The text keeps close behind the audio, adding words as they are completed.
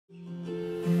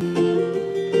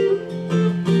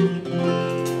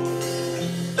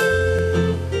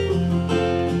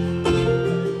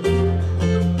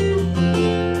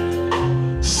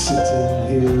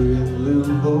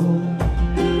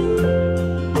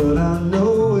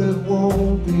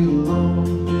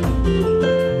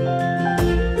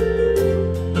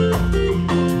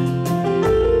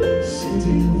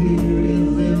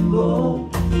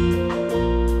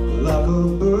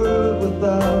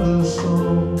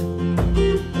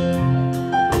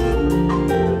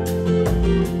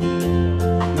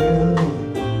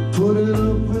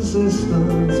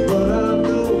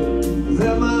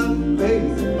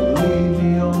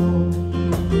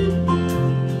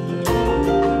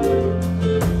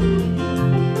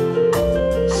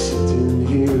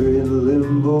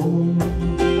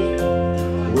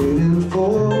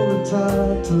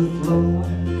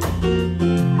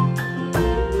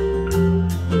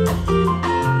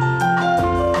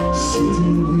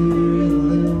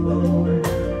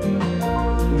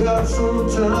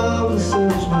time to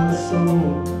search my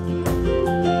soul.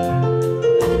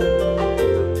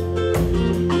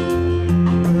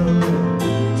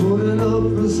 Putting up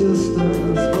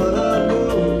resistance, but I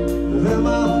know that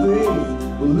my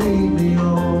faith will lead me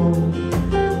on.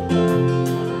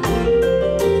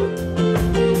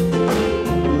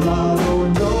 Well, I don't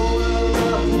know where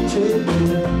life will take me,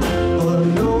 but I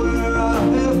know where I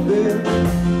have been.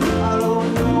 I don't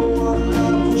know what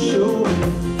life will show me,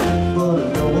 but I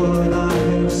know what I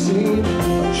have seen.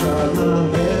 I've tried my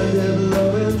hand at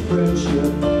love and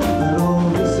friendship, and all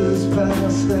this is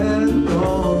past and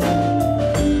gone.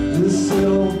 This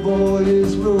little boy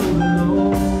is moving on.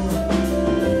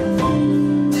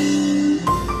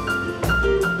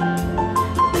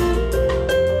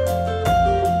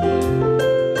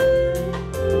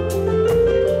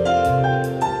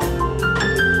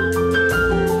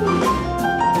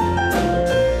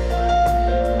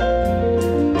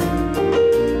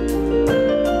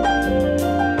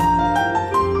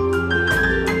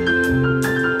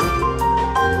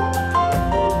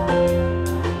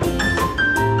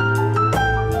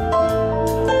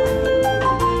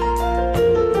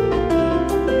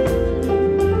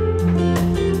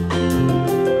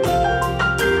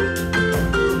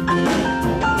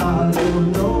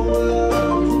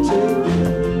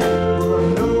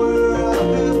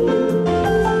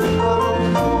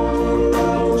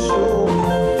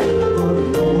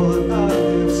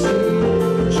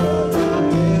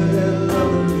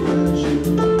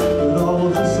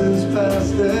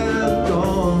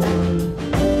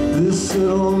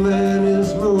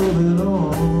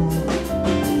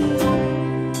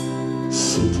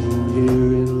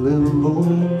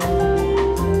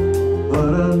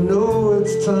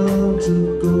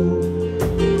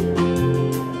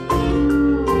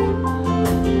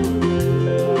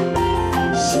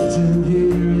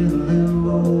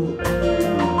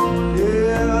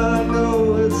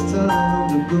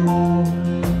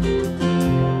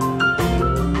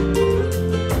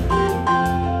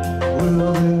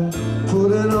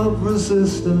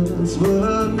 Resistance, but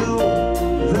I know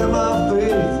that my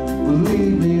faith will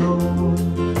lead me on.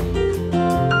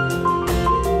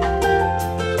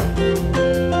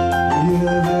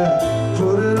 Yeah, they're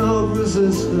putting up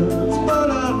resistance, but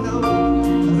I know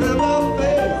that my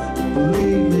faith will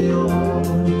lead me on.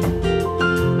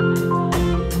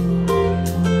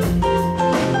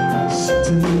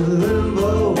 Sitting in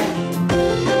limbo,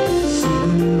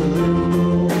 sitting in limbo,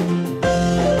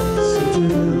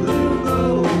 sitting in limbo.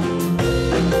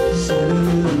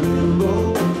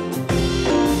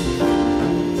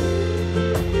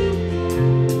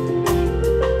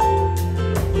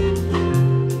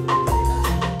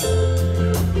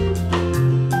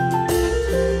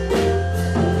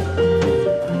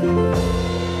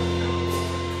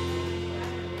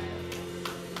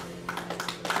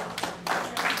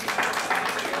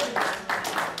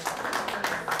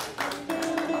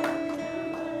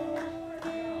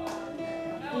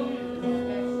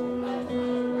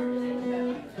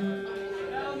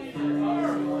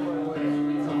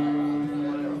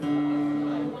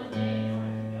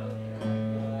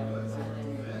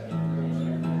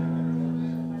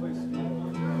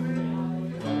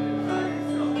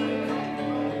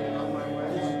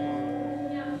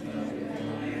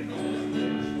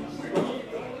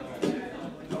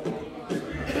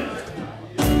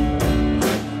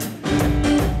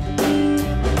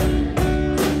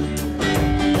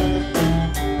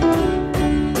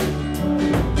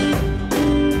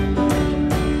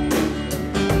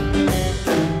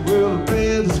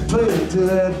 To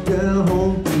that down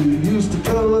home beat used to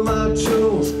color my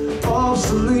chills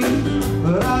obsolete,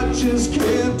 but I just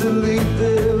can't delete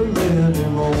them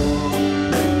anymore.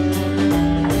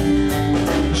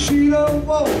 She don't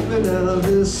want me now,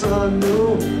 this I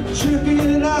know.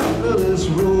 Checking out of this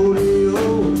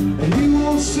rodeo, and you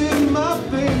won't see my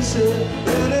face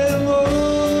anymore.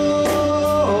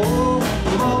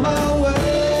 I'm on my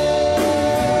way,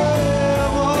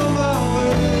 I'm on my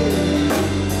way,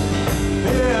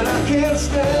 and I can't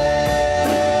stand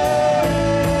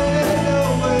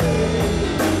away.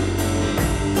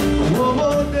 One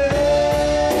more day,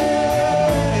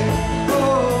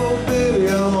 oh baby,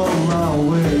 I'm on my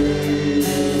way.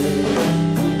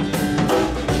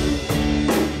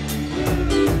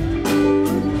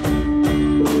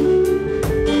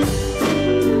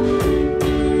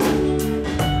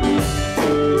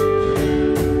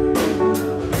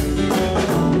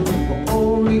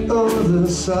 On the other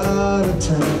side of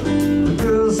town, the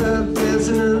girls out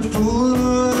dancing and fooling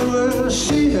around, where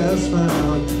she has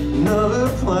found another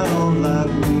clown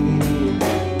like me.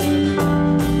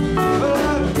 But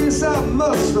I guess I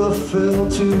must have fell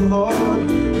too hard.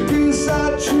 Guess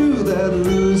I drew that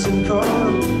losing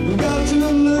card. Got to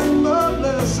learn my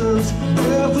lessons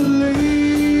carefully.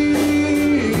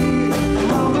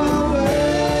 I'm on my way,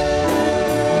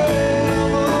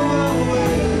 I'm on my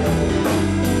way.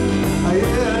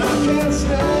 Yeah, I can't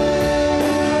stand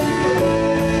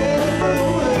no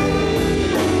way.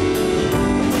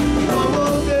 One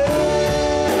more day,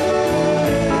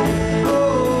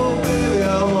 oh baby,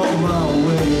 I'm on my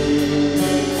way.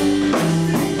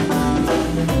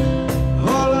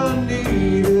 All I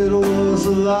needed was a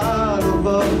light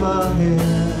above my head.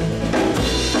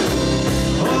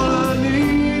 All I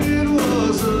needed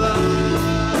was a light.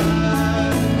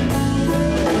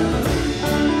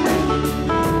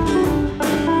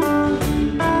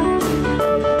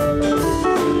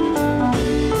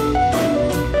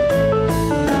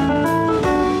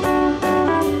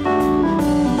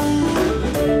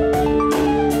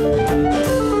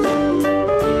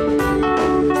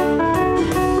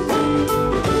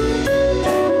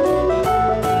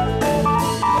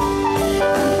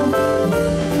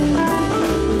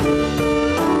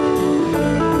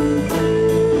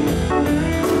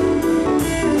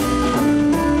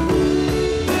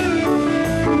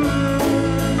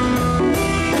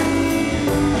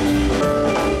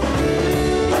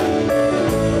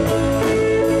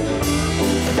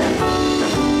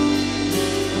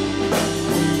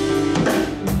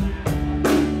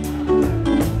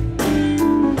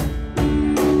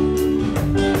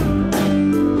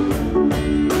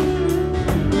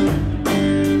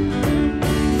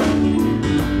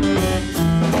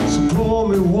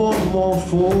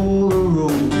 For the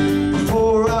road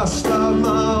before I stop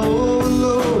my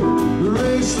overload,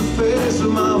 erase the face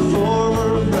of my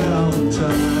former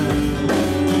Valentine.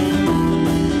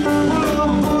 Well,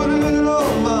 I'm putting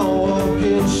on my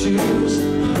walking shoes,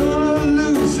 gonna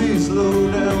lose these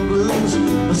low down blues.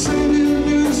 I send you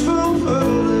news from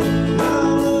further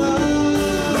down the line.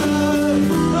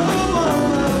 I'm on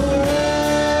my way,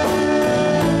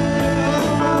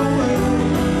 on my way,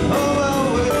 on my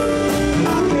way. I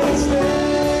can't stand.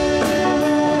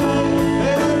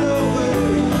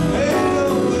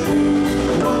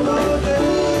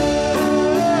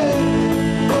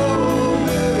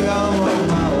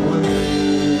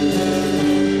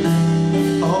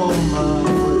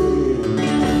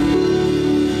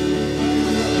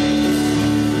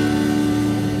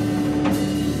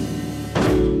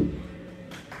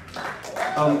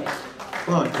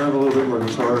 Come on, can I have a little bit more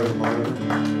guitar in mine?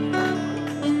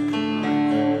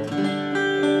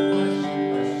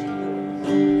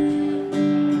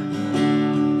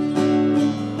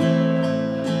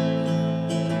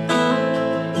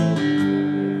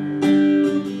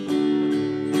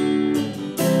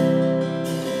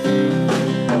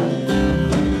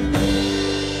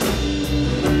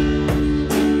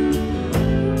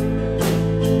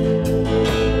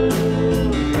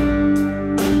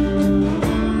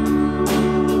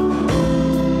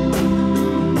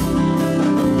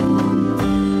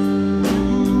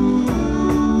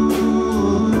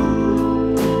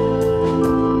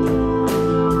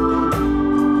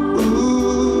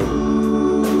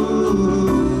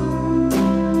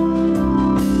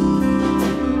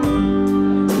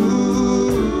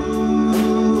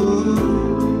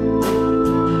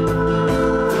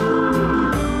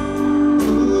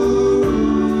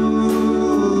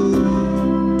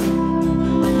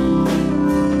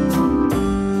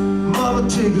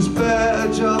 Take his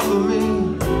badge off of me.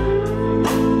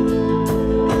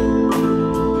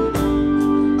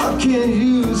 I can't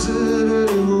use it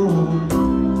anymore.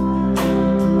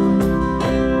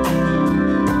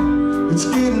 It's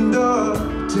getting dark,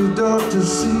 too dark to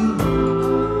see.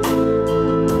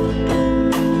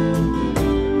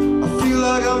 I feel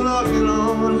like I'm knocking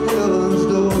on heaven's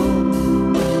door.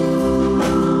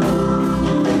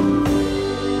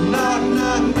 Knock,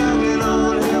 knock, knocking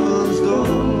on heaven's door.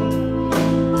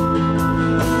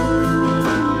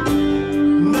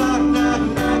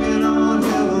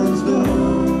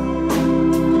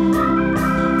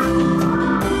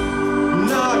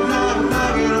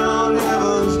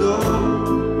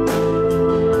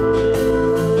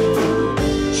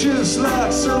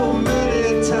 Like so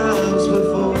many times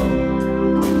before,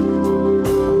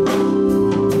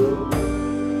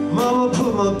 Mama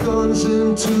put my guns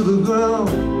into the ground.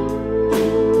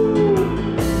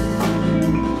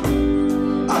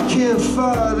 I can't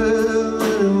fight it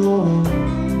anymore.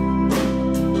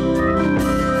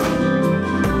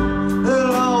 That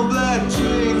long black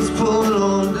train's pulling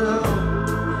on down.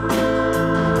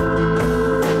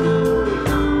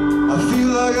 I feel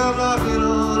like I'm knocking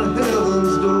on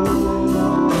heaven's door.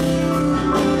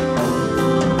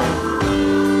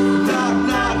 Knock,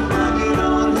 knock, knocking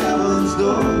on heaven's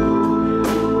door.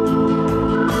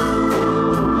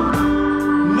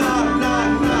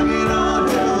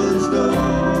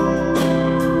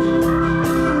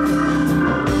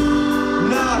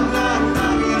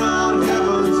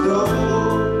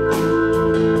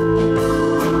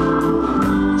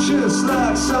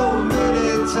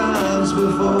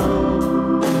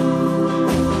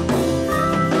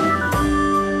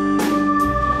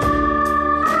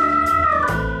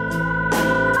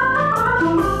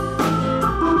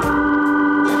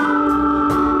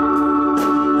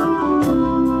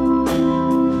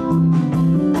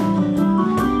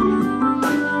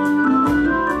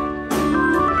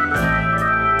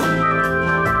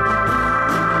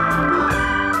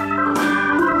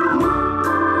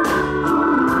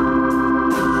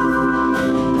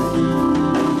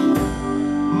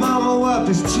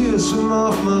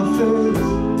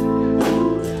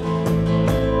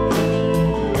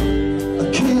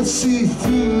 can't see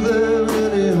through them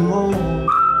anymore.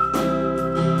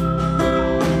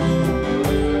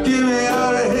 Get me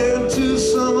out of here to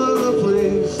some other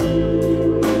place.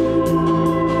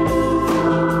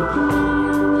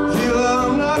 Feel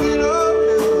I'm knocking on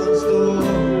heaven's door.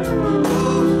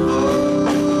 Oh,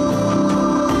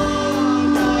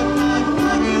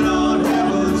 knocking on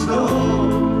heaven's door.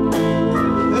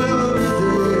 Every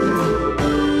day,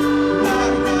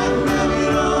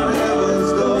 knocking on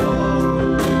heaven's door.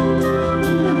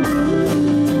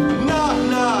 Knock,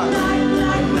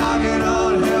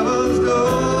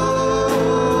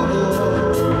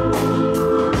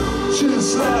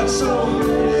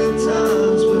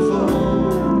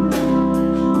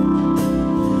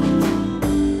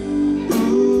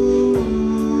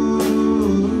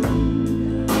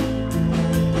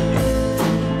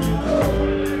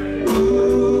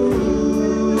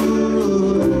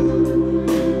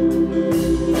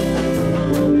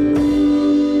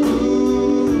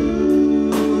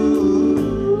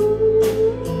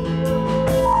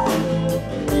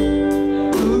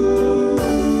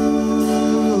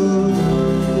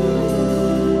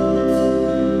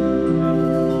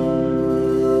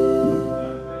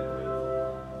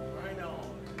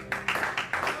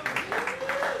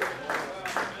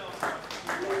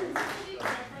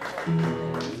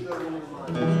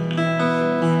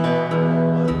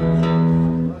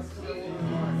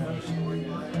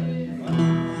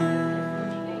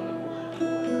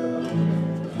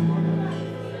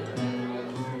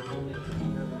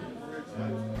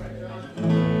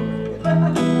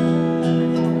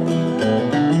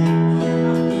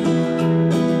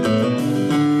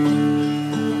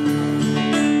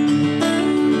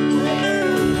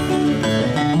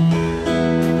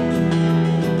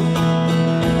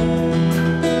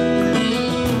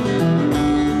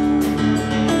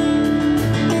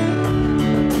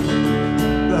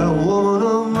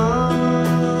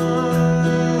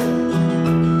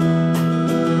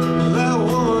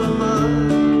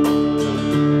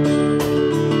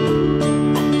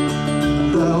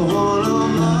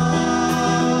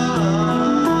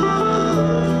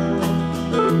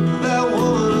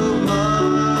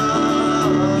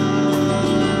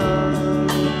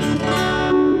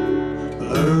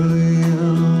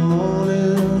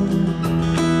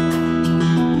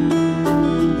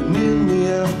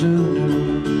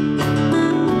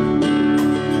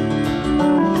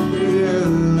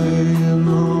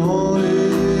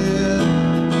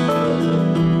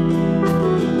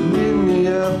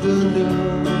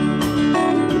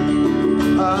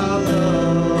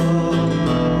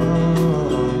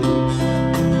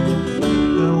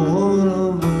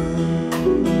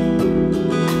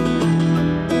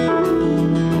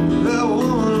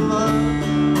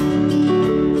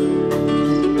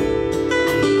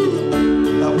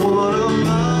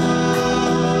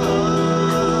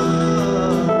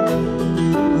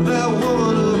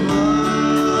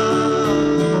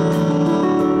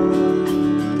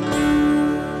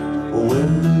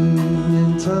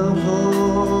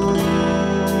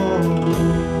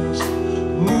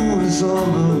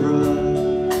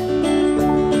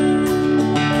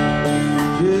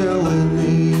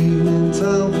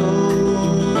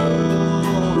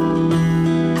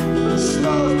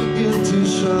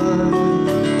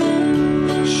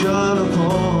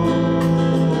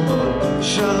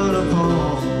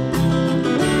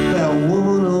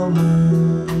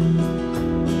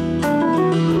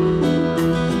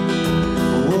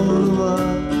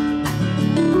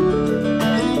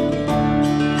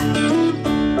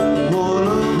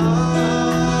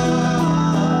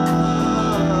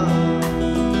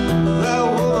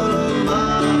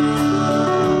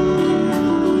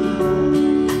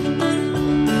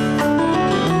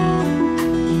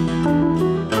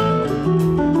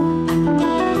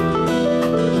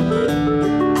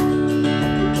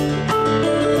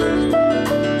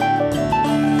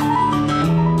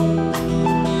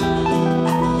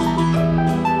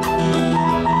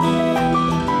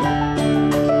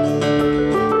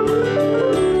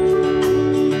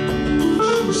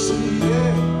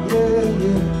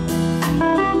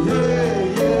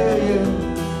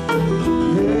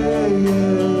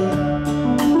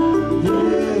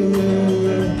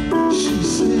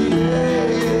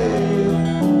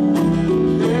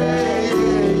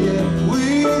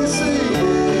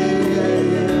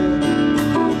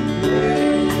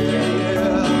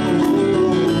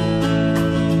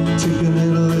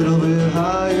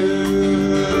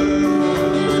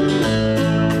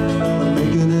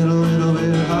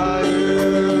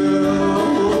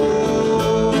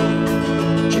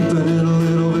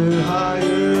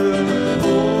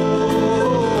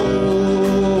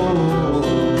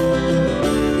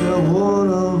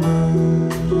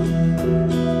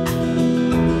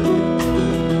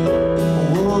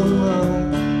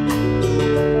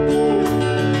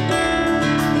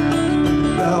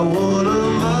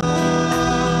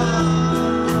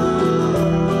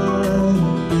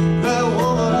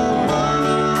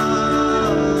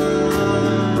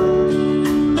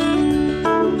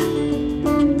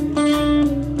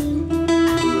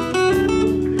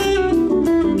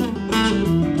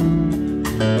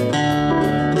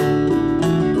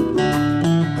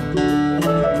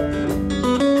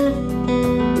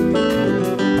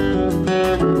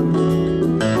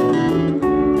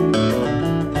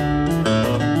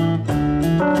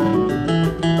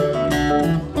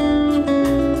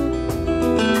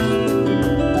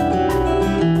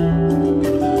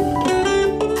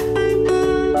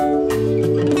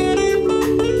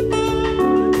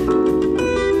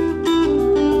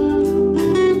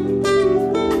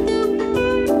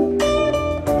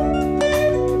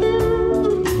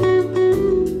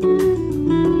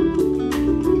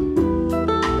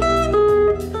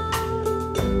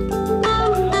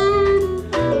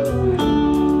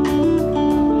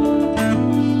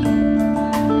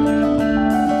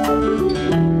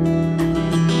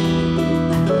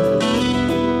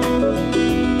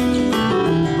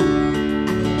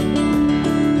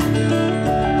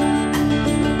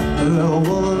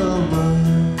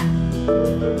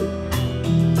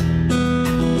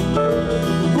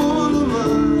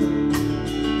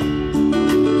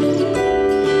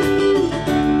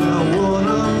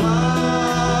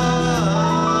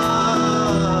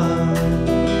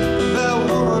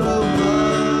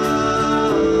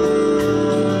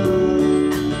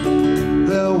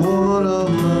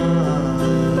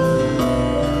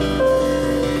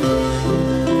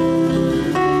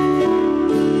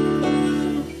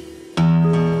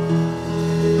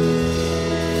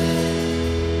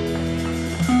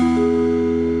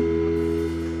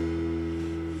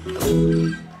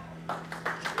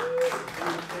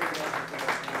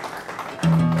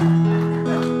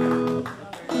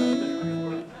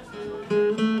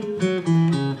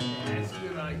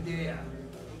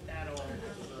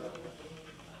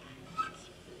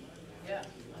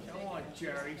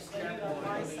 Jerry. Step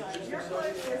on it. You're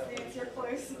closest, Nancy. You're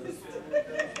closest.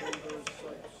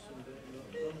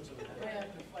 I have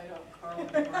to fight off Karl and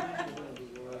Brian.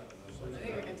 I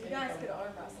think I can take You guys could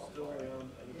arm wrestle.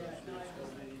 Yeah, no,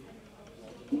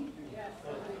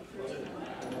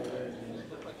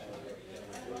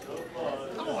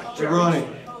 I just. Hey, Ronnie,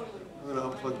 I'm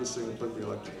gonna unplug this thing and plug the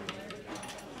electric.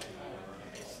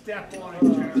 Step on it,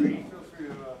 Jerry.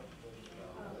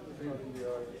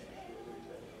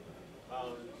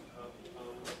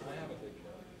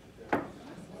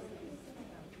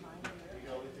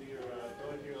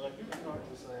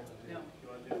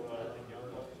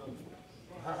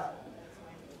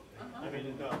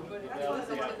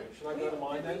 Should I go to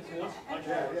mine then too?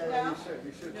 Yeah, you should.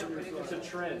 It's a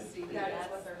trend. That's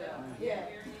what they're doing. Yeah.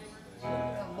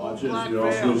 Watch this, you're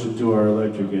also listening to our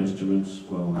electric instruments.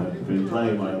 Well, I've been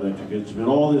playing my electric instrument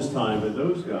all this time, but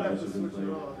those guys have been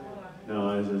playing. No,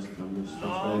 I'm just playing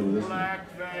with this. Black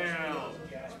veil.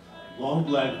 Long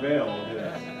black veil,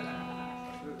 yeah.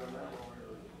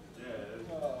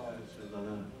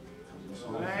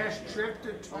 Last trip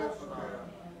to Tulsa.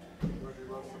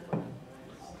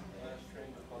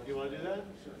 You want to do that?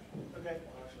 Sure. Okay.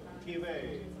 TV.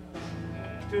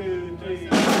 2, 3.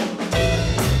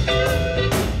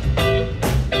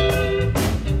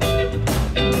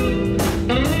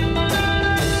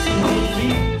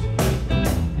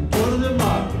 Go to the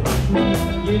market.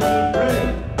 You need bread.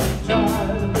 Try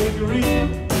the bakery.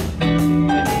 You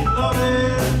need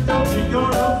loving. Don't you go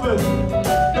no further.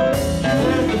 You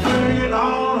have to bring it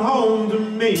on home to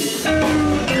me.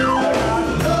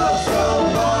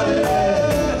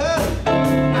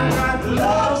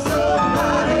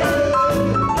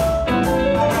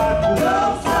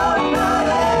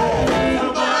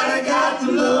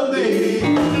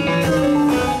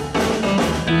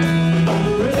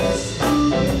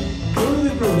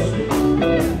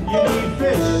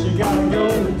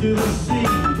 To the sea.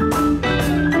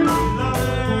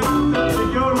 Loving, don't you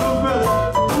go no further.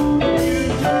 You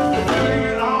just bring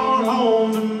it on home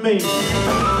to me. I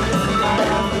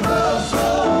got to love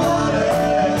somebody.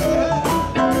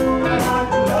 I got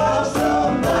to love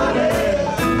somebody.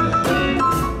 I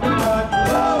got to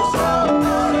love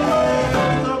somebody.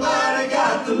 Somebody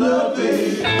got to love me.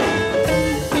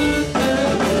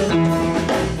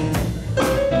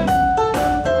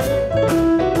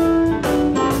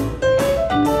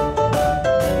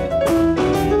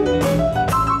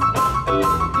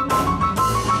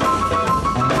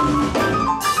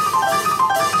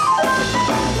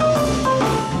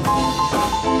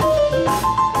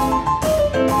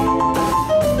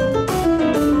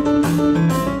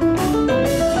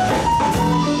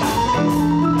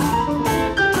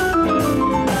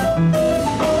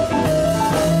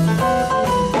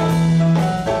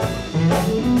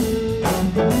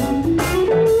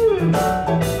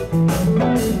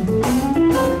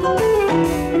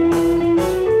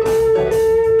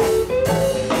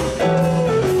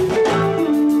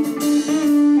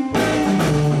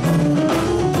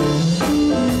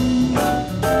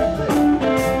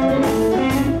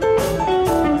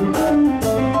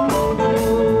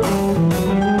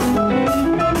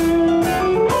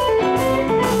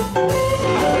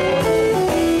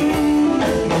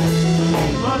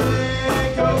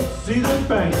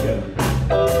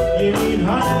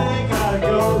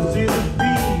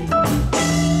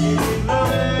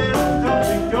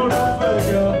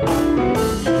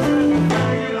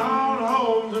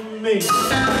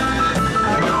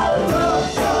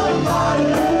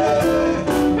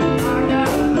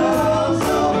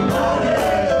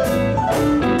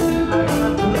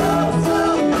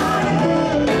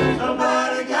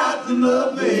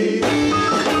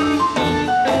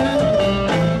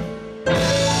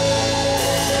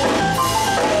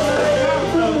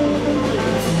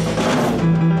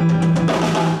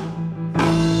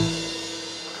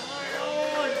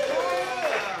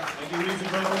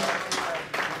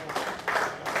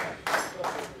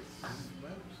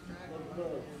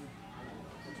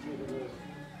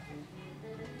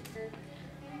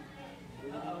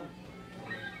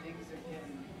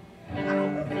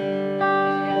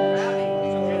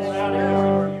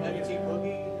 Manatee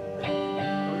Boogie.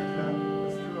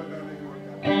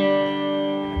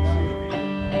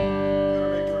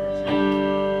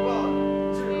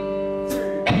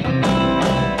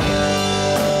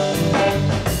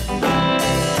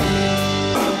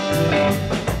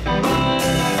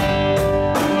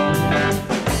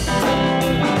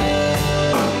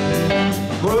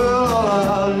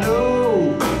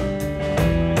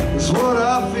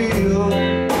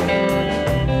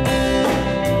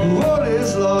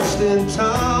 in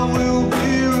time will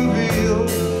be revealed.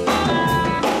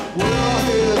 We're all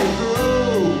here to grow.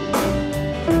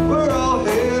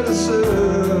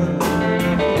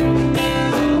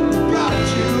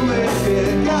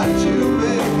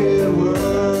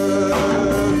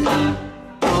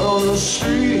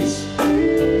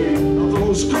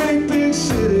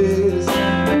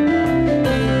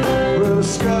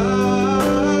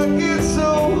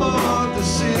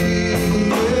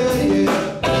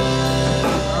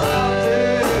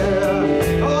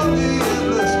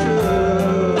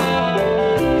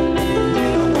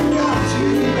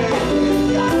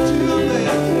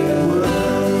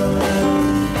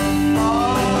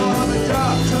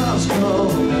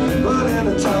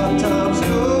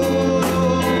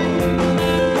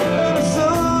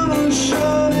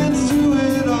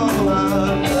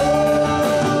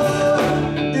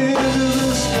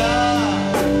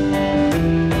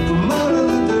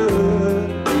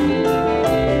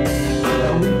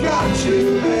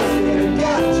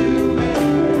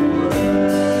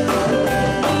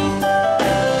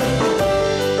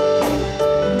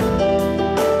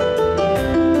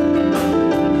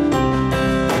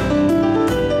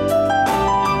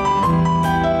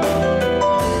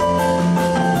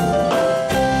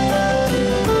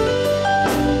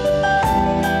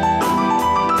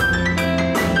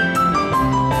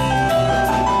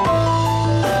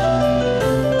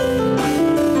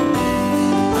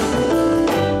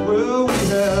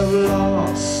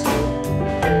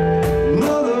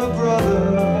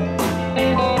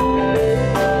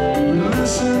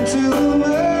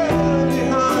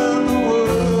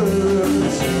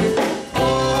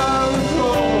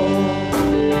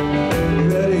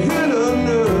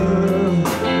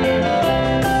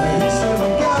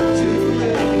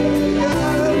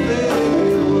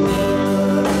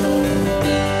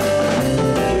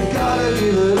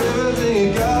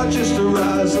 just to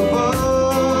rise above.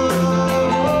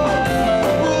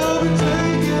 We'll be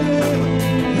taking it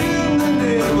in the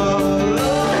name of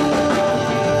love.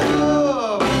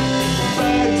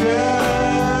 Baghdad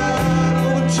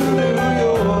over to New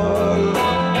York.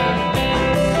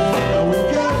 And we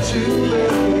got to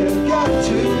make it work.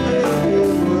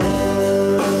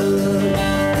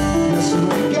 Yes, we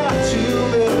got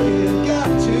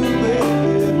to make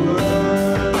it work.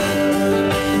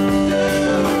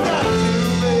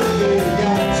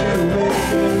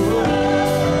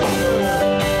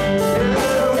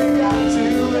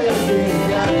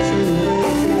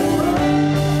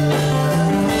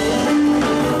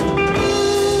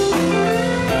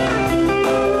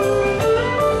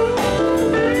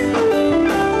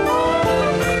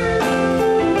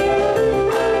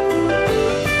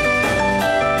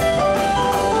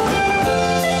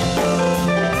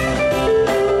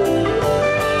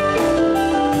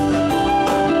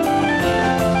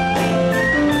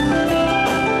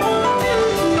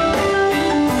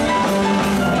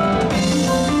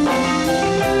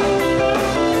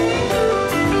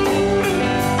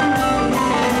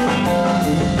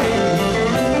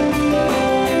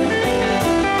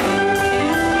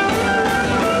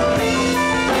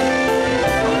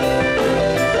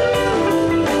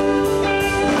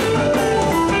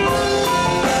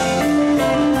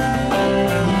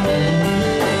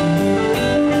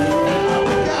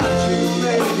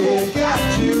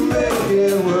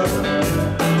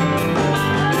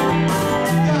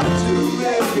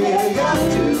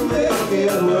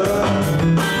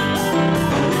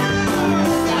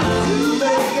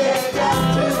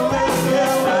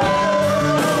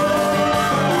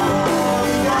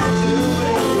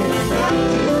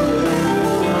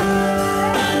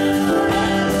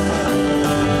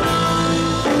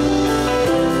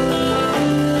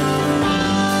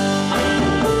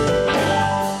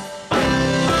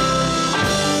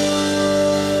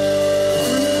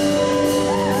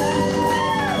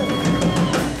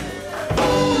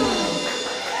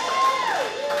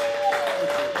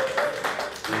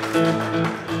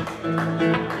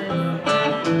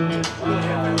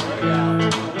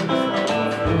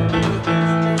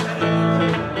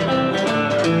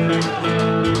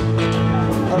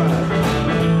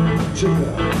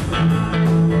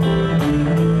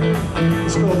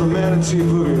 It's called the Manatee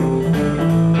Boogie.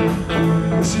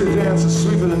 This here dance is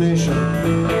sweeping the nation.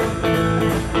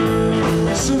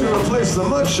 Soon to replace the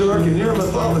mud shark in your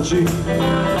mythology.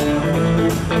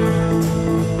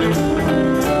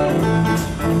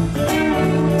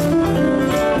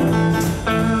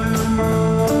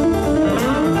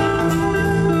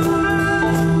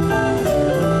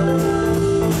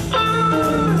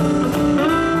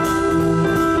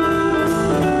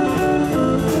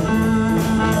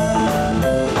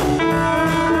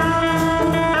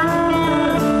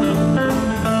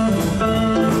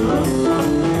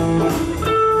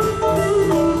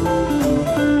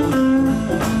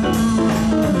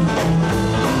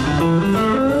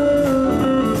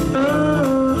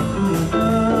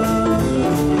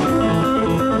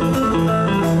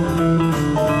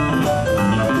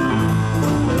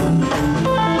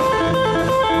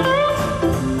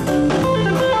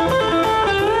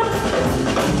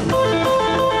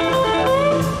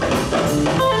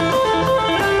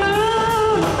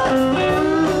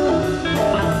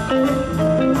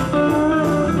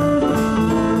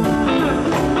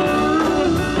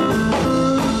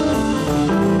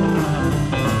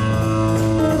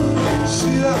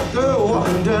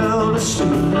 Down the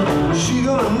street, she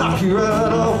gonna knock you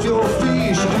right off your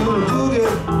feet. She doing a boogie,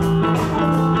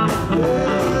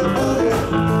 yeah, boogie.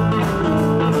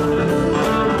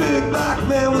 Big black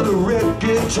man with a red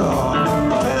guitar,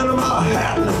 Panama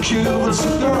hat and a Cuban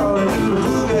cigar. They do the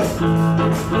boogie,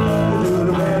 they do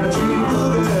the Manatee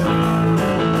boogie.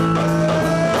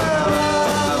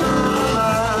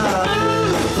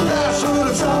 That's what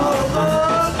it's all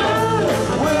about,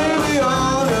 way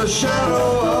beyond the shadow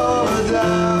of a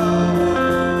doubt.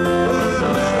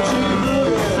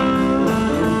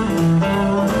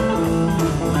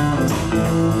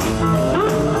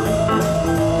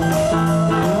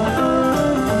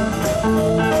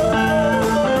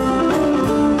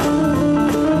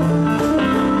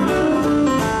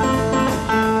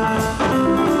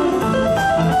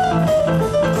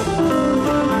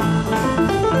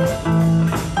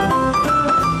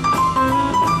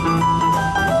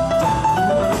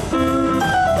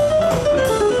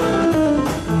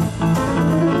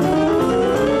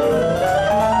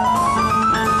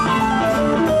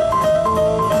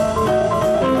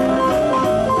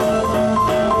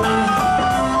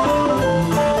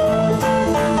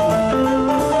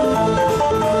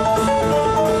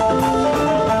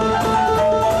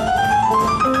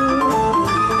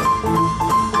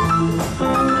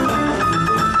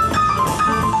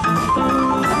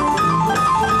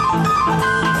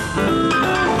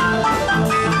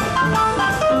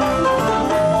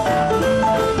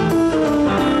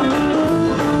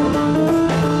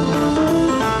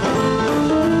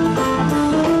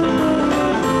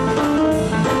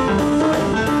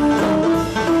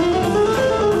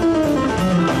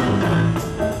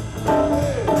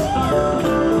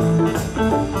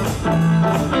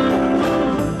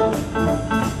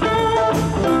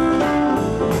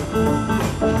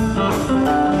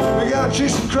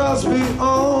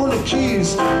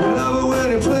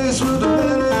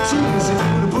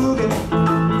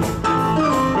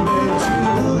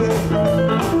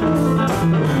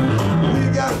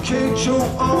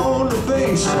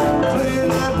 playing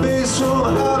that bass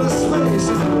from outer space.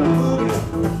 It's boogie,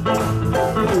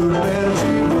 do the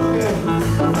Manatee boogie.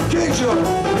 King George,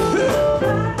 hit it.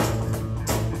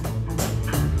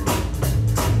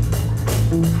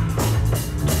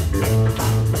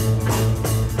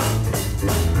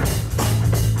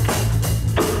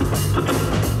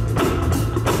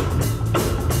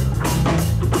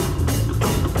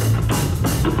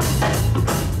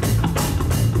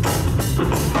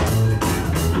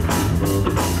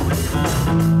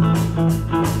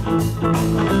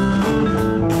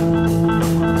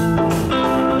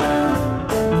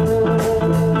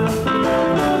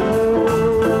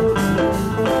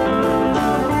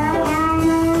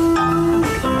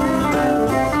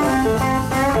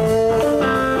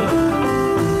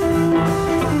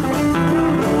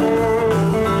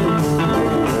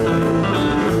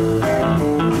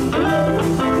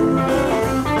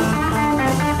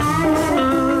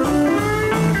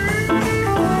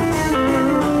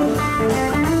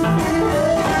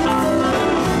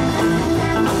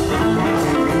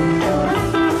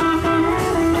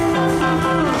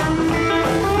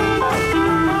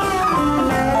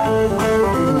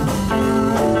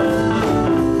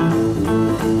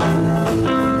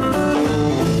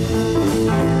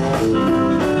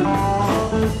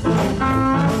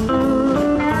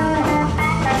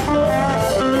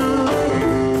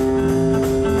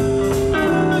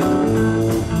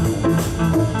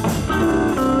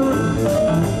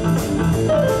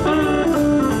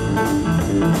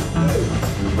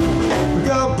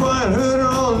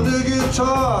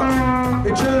 He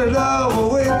turned it over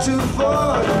way too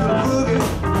far. Do the boogie,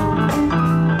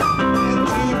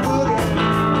 Manatee boogie.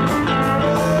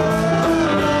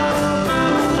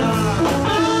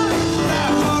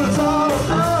 That's what it's all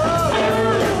about.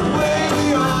 Way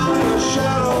beyond the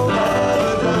shadow of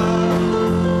a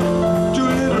doubt. Do a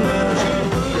little Manatee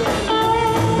boogie.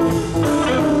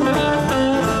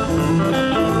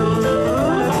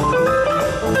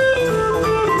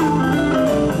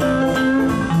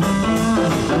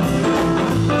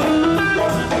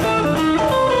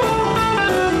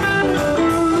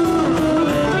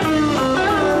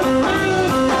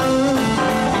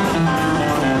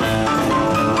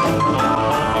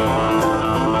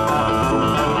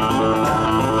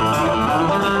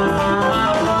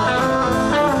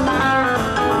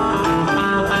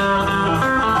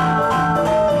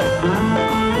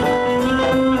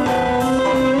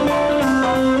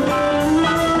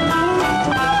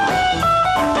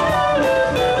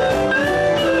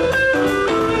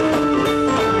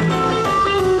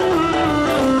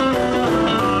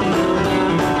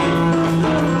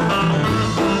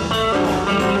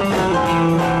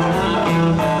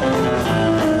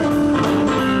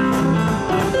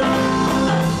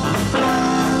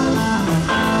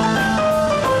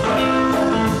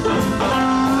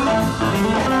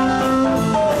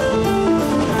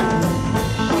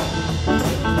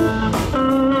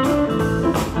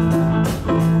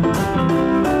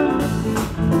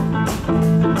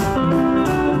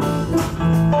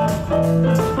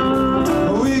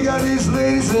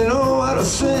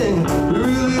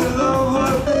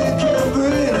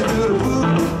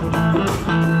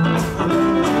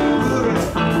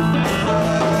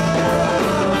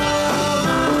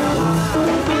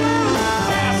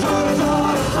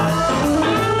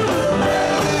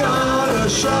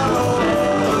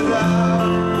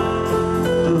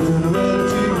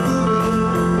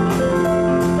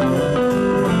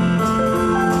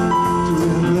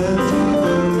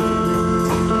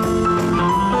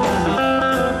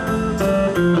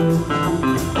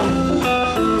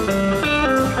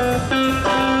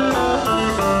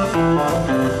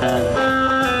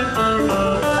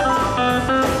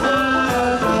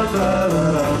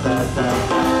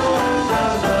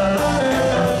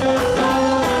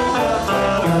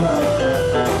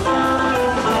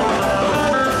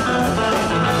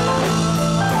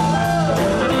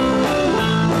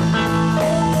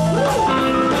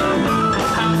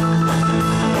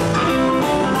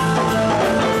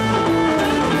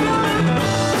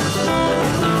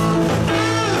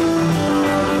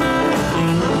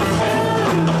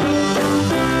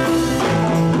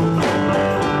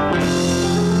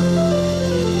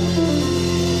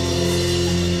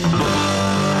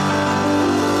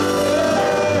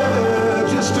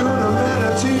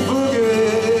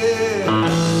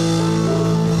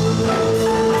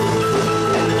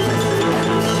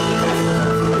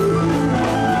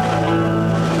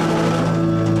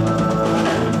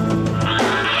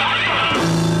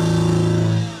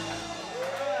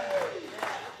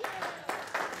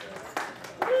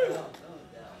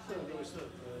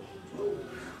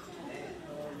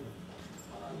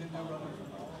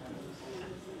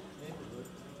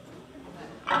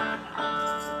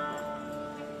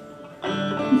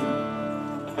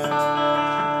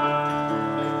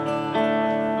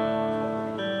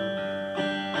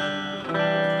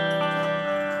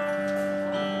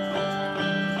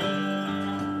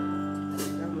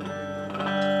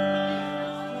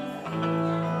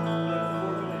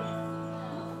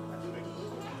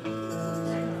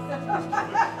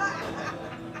 Lawman.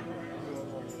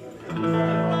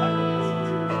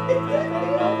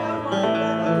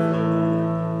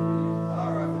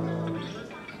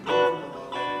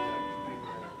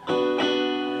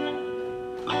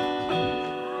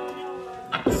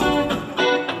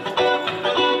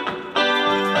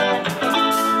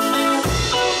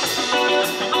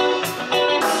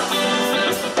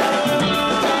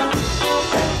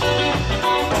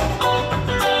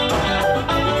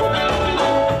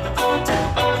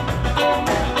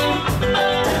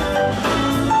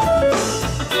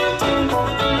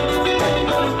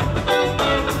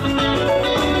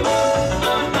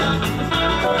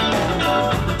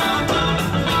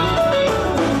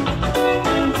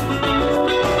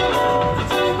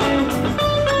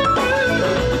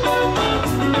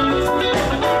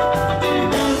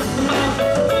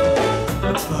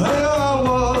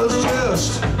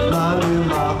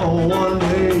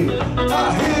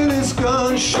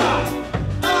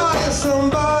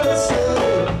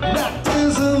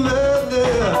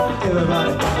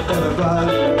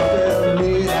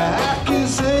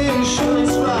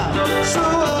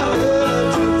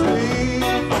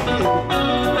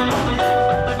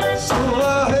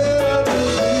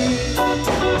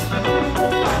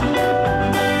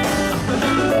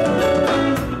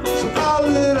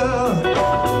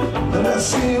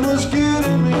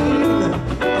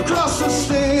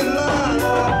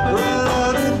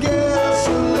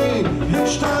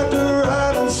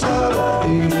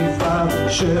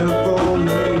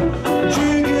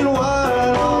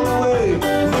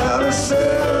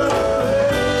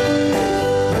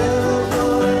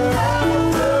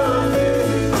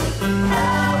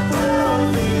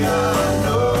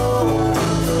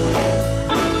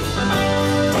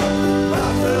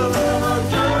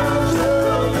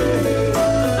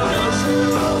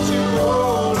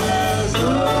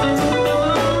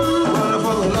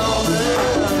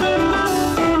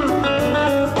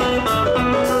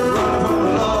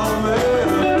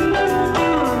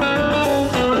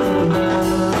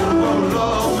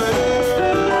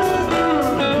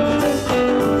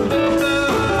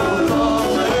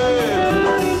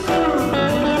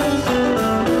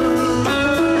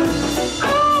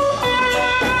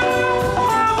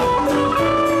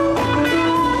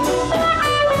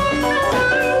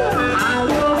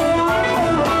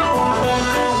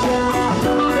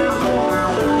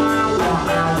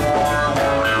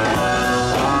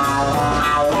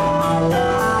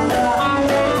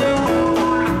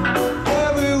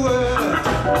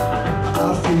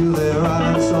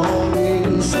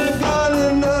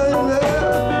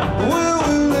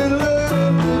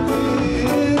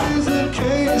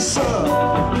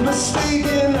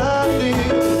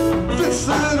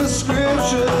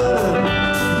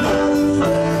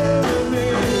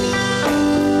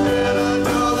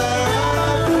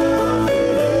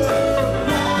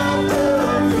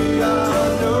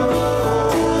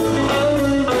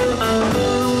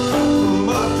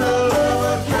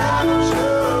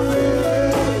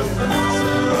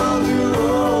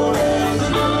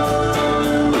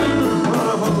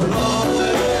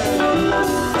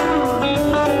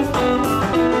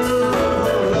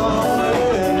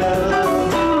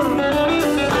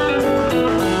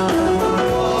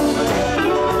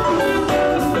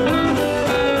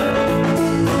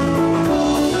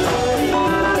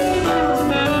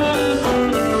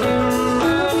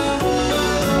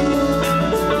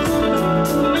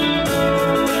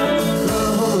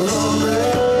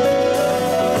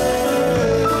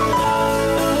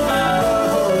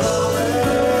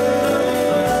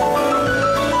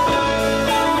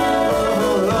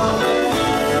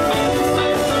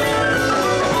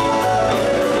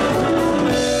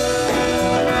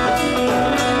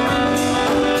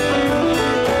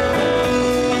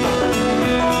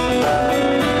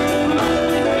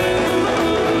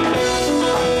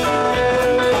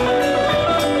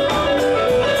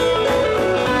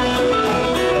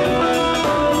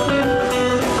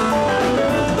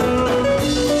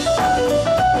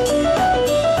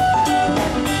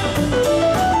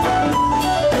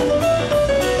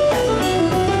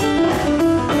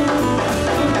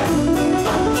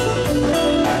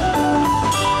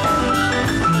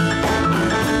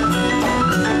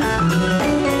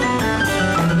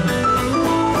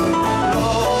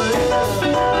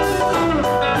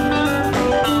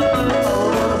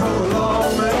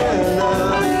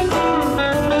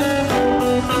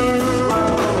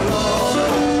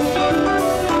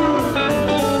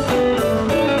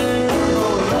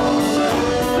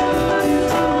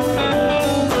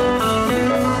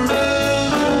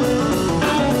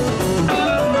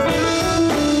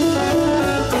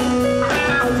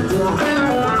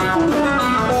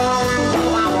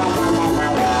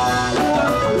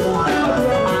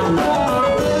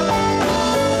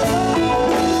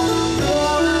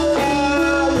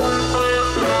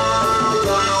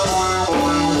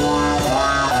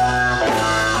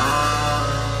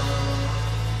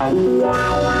 Thanks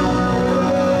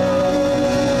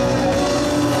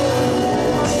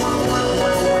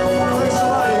a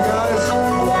lot, you guys.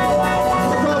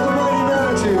 We're called the Mighty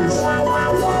Manatees,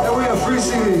 and we have free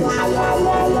CDs.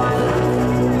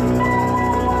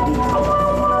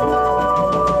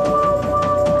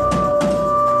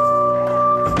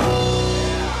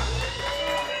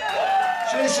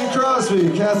 Jason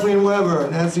Crosby, Kathleen Weber,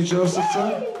 Nancy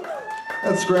Josephson.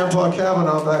 That's Grandpa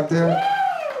Kavanaugh back there.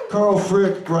 Karl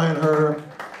Frick, Brian Herder,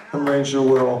 and Ranger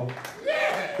Will.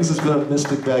 This has been a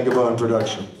Mystic Vagabond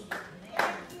production.